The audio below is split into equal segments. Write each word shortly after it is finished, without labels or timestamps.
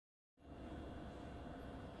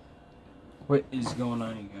What is going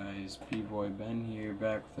on, you guys? Bboy Ben here,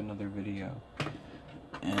 back with another video.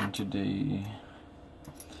 And today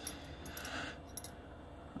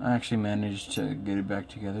I actually managed to get it back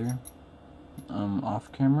together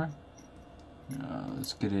off camera.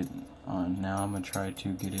 Let's get it on now. I'm gonna try to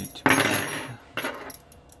get it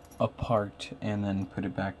apart and then put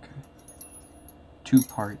it back to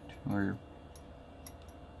part, or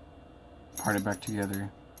part it back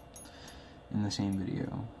together in the same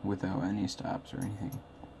video without any stops or anything.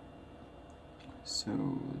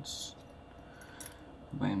 So let's,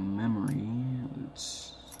 by memory,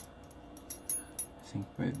 let's, I think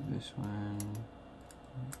by this one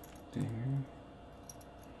there.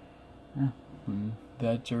 Yeah,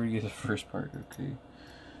 that's already the first part. Okay,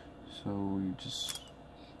 so we just,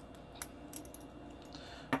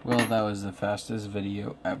 well, that was the fastest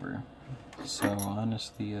video ever. So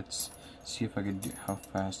honestly, let's see if I could do, how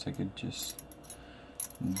fast I could just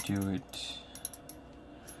do it.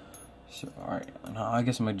 So alright, I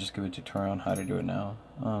guess I might just give a tutorial on how to do it now.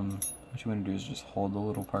 What you want to do is just hold the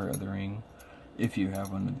little part of the ring. If you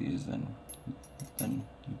have one of these, then you're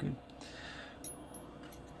good.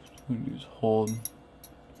 What you do is hold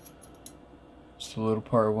just a little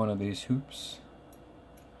part of one of these hoops,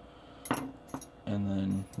 and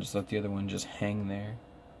then just let the other one just hang there.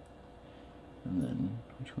 And then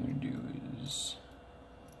what you want to do is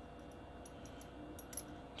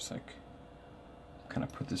just like kind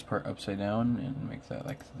of put this part upside down and make that,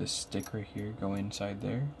 like this stick right here, go inside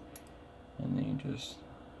there. And then you just,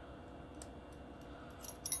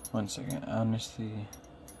 one second, honestly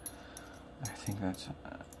I think that's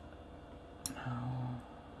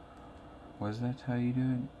was that how you do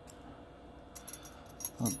it?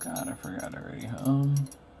 Oh god, I forgot already.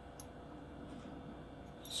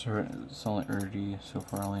 So it's only already, so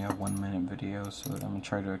far I only have 1 minute video, so I'm gonna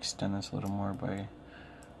try to extend this a little more by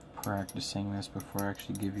practicing this before I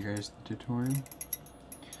actually give you guys the tutorial.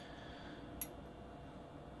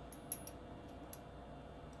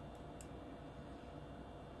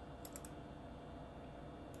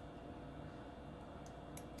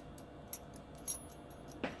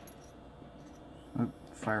 Oh,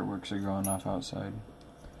 fireworks are going off outside.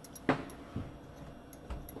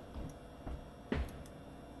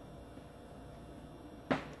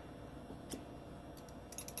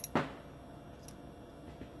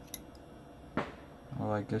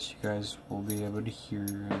 Well, I guess you guys will be able to hear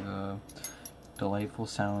the delightful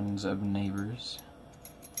sounds of neighbors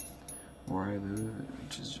where I live,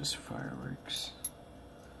 which is just fireworks.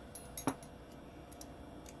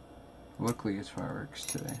 Luckily it's fireworks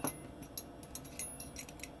today.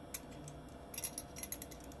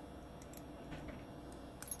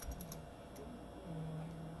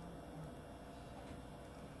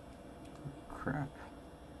 Crap.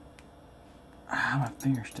 Ah, my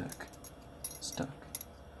finger stuck.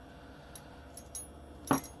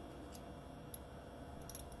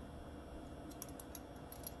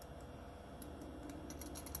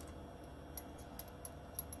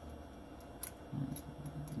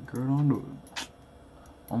 Get onto it.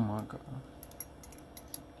 Oh my god.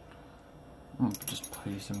 I'm gonna just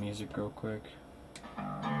play some music real quick.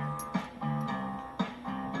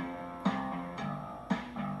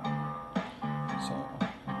 So,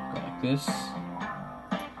 go like this.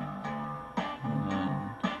 And then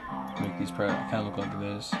make these kind of look like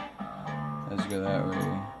this. As you go that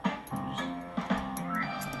way,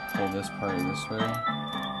 just pull this part this way.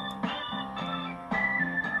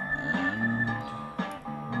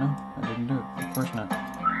 No, I didn't do it. Of course not.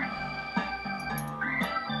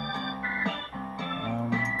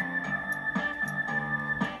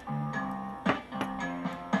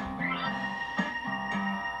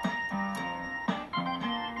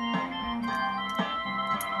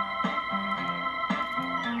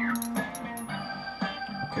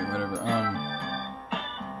 Okay, whatever. I'm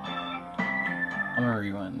gonna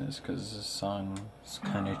rewind this because this song is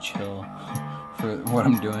kind of chill for what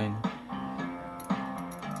I'm doing.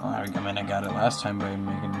 I mean, I got it last time by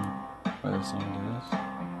listening to this.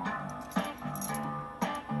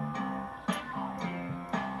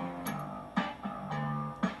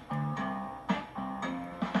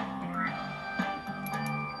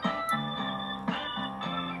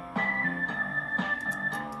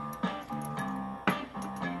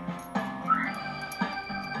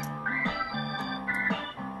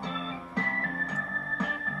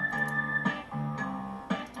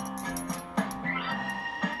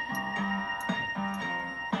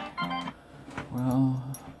 Well,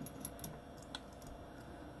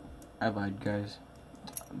 I lied, guys.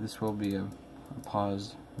 This will be a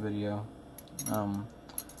pause video.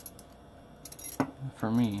 For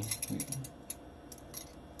me,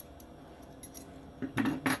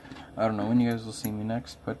 I don't know when you guys will see me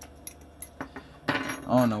next, but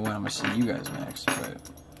I don't know when I'm gonna see you guys next, but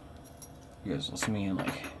you guys will see me in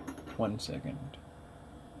like 1 second.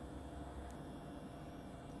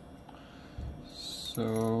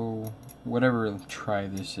 So whatever try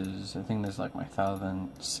this is, I think this is like my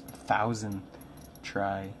thousandth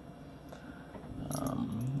try.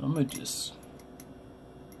 I'm gonna just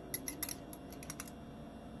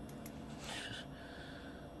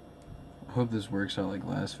hope this works out like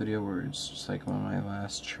last video, where it's just like my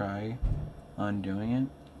last try on doing it,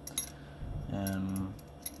 and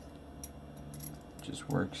just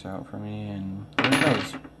works out for me, and there it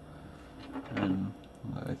goes. And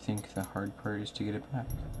I think the hard part is to get it back.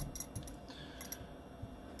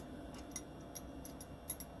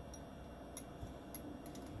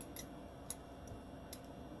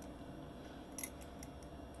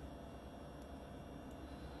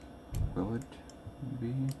 Will it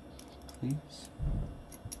be, please?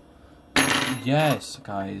 Yes,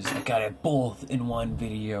 guys, I got it both in one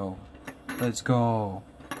video. Let's go.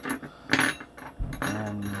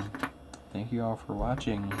 And thank you all for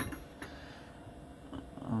watching.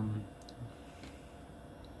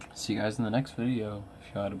 See you guys in the next video.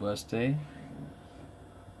 If you all had a blessed day.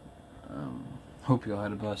 Hope you all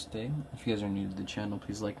had a blessed day. If you guys are new to the channel,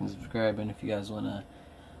 please like and subscribe. And if you guys wanna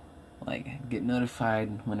like get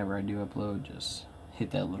notified whenever I do upload, just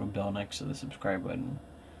hit that little bell next to the subscribe button.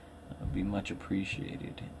 That would be much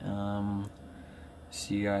appreciated.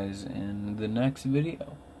 See you guys in the next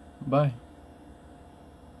video. Bye.